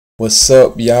What's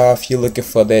up, y'all? If you're looking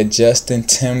for that Justin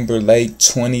Timberlake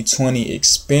 2020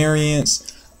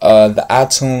 experience, the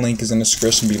iTunes link is in the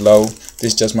description below. This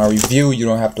is just my review. You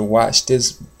don't have to watch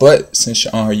this, but since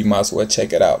you're on here, you might as well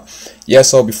check it out. Yeah,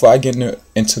 so before I get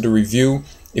into the review,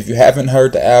 if you haven't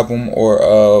heard the album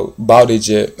or bought it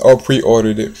yet or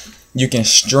pre-ordered it, you can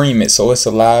stream it. So it's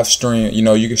a live stream. You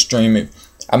know, you can stream it.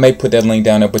 I may put that link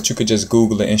down there, but you could just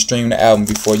Google it and stream the album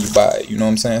before you buy it. You know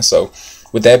what I'm saying? So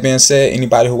with that being said,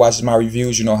 anybody who watches my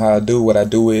reviews, you know how I do. What I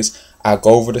do is I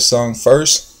go over the song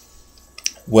first,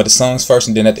 the songs first,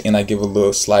 and then at the end I give a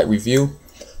little slight review.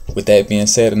 With that being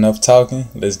said, enough talking.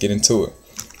 Let's get into it.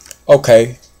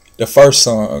 Okay, the first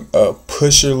song,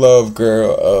 Push Your Love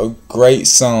Girl, a great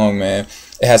song, man.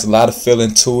 It has a lot of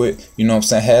feeling to it. You know what I'm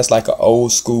saying? It has like an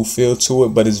old school feel to it,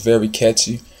 but it's very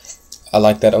catchy. I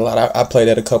like that a lot. I played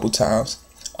that a couple times.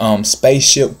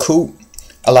 Spaceship Coupe.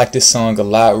 I like this song a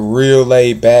lot. Real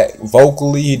laid back.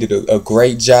 Vocally, he did a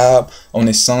great job on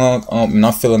this song. And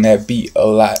I'm feeling that beat a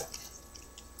lot.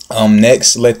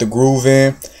 Next, Let the Groove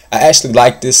In. I actually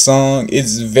like this song.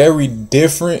 It's very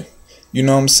different. You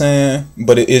know what I'm saying?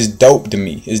 But it is dope to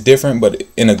me. It's different, but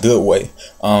in a good way.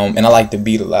 And I like the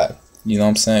beat a lot. You know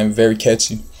what I'm saying? Very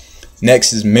catchy.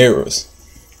 Next is Mirrors.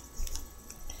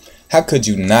 How could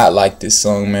you not like this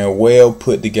song, man? Well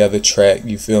put together track.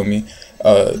 You feel me?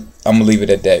 I'm gonna leave it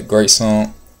at that. Great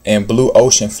song. And Blue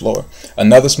Ocean Floor,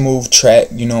 another smooth track.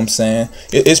 You know what I'm saying?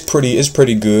 It's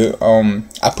pretty good.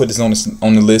 I put this on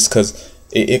the list because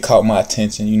it caught my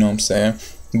attention. You know what I'm saying?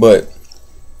 But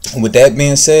with that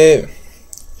being said,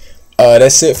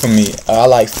 that's it for me. I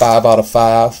like 5 out of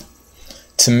 5.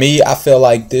 To me, I feel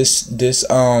like this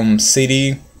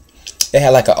CD, it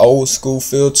had like an old school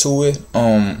feel to it.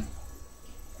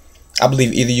 I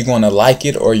believe either you're gonna like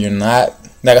it or you're not.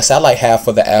 Like I said, I like half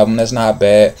of the album. That's not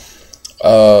bad.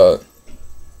 But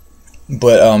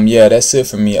yeah, that's it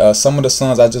for me. Some of the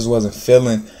songs I just wasn't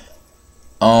feeling.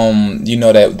 You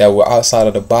know, that were outside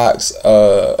of the box.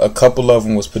 A couple of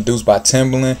them was produced by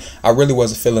Timberlake. I really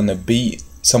wasn't feeling the beat.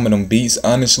 Some of them beats,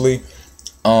 honestly.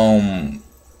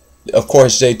 Of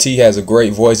course, JT has a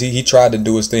great voice. He tried to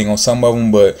do his thing on some of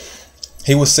them, but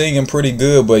he was singing pretty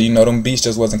good. But you know, them beats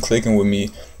just wasn't clicking with me.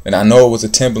 And I know it was a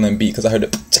Timberlake beat because I heard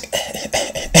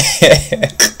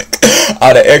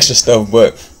all the extra stuff.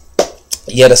 But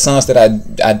yeah, the songs that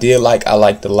I did like, I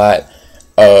liked a lot.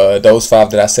 Those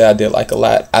 5 that I said I did like a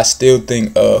lot. I still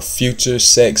think Future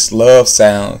Sex Love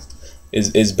Sound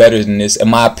is better than this, in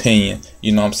my opinion.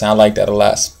 You know what I'm saying? I like that a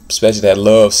lot, especially that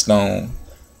Love Stone.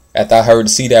 After I heard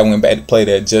see that, I went back to play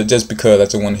that just because I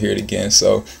just want to hear it again.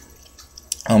 So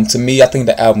to me, I think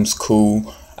the album's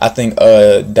cool. I think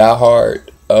diehard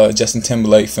Justin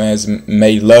Timberlake fans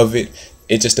may love it.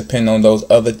 It just depends on those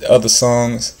other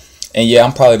songs. And yeah,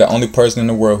 I'm probably the only person in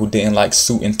the world who didn't like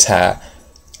Suit and Tie.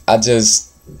 I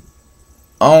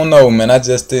don't know, man. I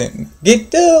just didn't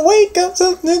get to wake up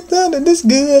something this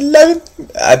good loving.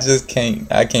 I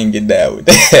can't get down with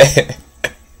that.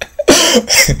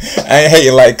 I ain't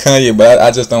hating like Kanye, but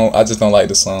I just don't like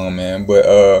the song, man.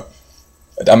 But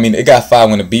I mean, it got 5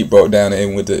 when the beat broke down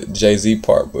and with the Jay-Z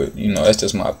part, but you know, that's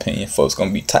just my opinion. Folks gonna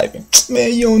be typing,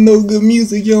 man, you don't know good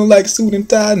music, you don't like Suit and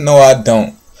Tie. No, I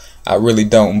don't. I really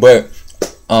don't. But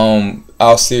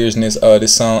all seriousness,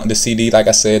 the CD, like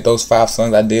I said, those 5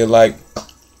 songs I did like.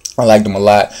 I liked them a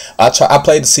lot. I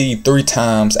played the CD 3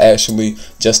 times actually,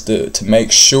 just to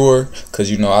make sure,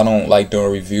 cause you know I don't like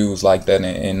doing reviews like that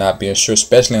and not being sure,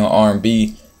 especially on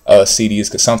R&B CDs,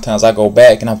 because sometimes I go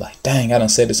back and I'm like, dang, I done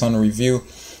said this on the review.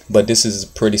 But this is a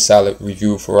pretty solid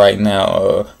review for right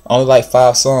now. Only like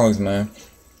 5 songs, man.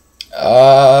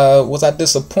 Was I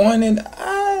disappointed?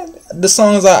 The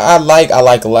songs I like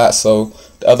a lot. So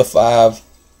the other 5,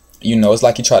 you know, it's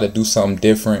like he tried to do something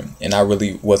different, and I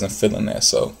really wasn't feeling that.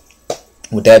 So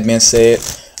with that being said,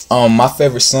 my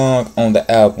favorite song on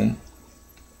the album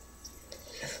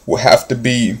would have to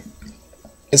be,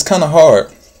 it's kind of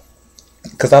hard,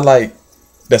 because I like,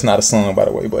 that's not a song by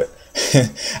the way, but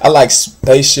I like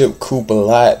Spaceship Coupe a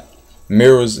lot.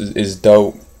 Mirrors is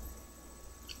dope.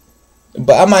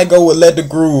 But I might go with Let the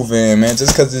Groove In, man,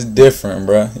 just because it's different,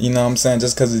 bro. You know what I'm saying?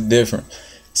 Just because it's different.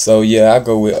 So yeah, I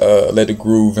go with Let the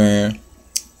Groove In.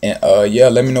 And yeah,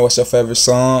 let me know what's your favorite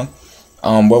song.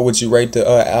 What would you rate the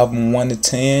album 1 to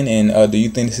 10? And do you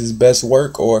think this is his best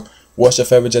work, or what's your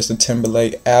favorite Justin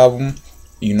Timberlake album?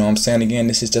 You know what I'm saying? Again,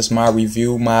 this is just my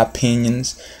review, my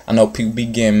opinions. I know people be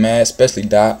getting mad, especially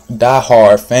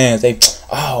die-hard fans. They,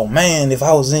 oh man, if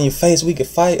I was in your face, we could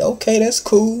fight. Okay, that's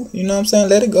cool. You know what I'm saying?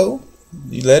 Let it go.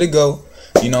 You let it go.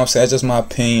 You know what I'm saying? That's just my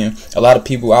opinion. A lot of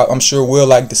people, I'm sure, will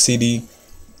like the CD.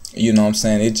 You know what I'm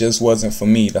saying? It just wasn't for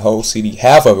me. The whole CD,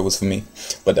 half of it was for me,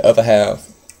 but the other half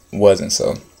wasn't.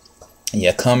 So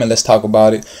yeah, comment, let's talk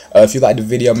about it. If you like the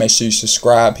video, make sure you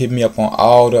subscribe. Hit me up on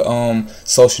all the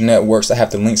social networks. I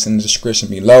have the links in the description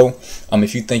below.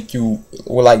 If you think you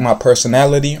will like my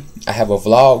personality, I have a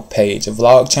vlog page, a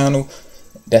vlog channel.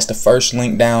 That's the first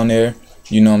link down there.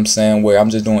 You know what I'm saying, where I'm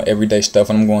just doing everyday stuff,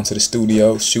 and I'm going to the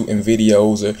studio shooting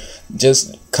videos or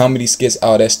just comedy skits.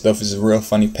 All that stuff is a real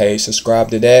funny page. Subscribe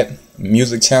to that.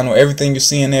 Music channel, everything you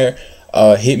see in there.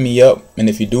 Hit me up, and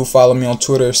if you do follow me on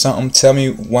Twitter or something, tell me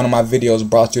one of my videos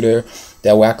brought you there.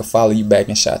 That way I can follow you back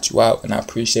and shout you out. And I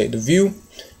appreciate the view,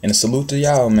 and a salute to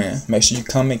y'all, man. Make sure you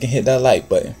comment and hit that like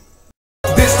button.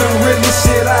 This the realest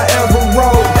shit I ever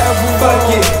wrote.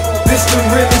 Fuck it.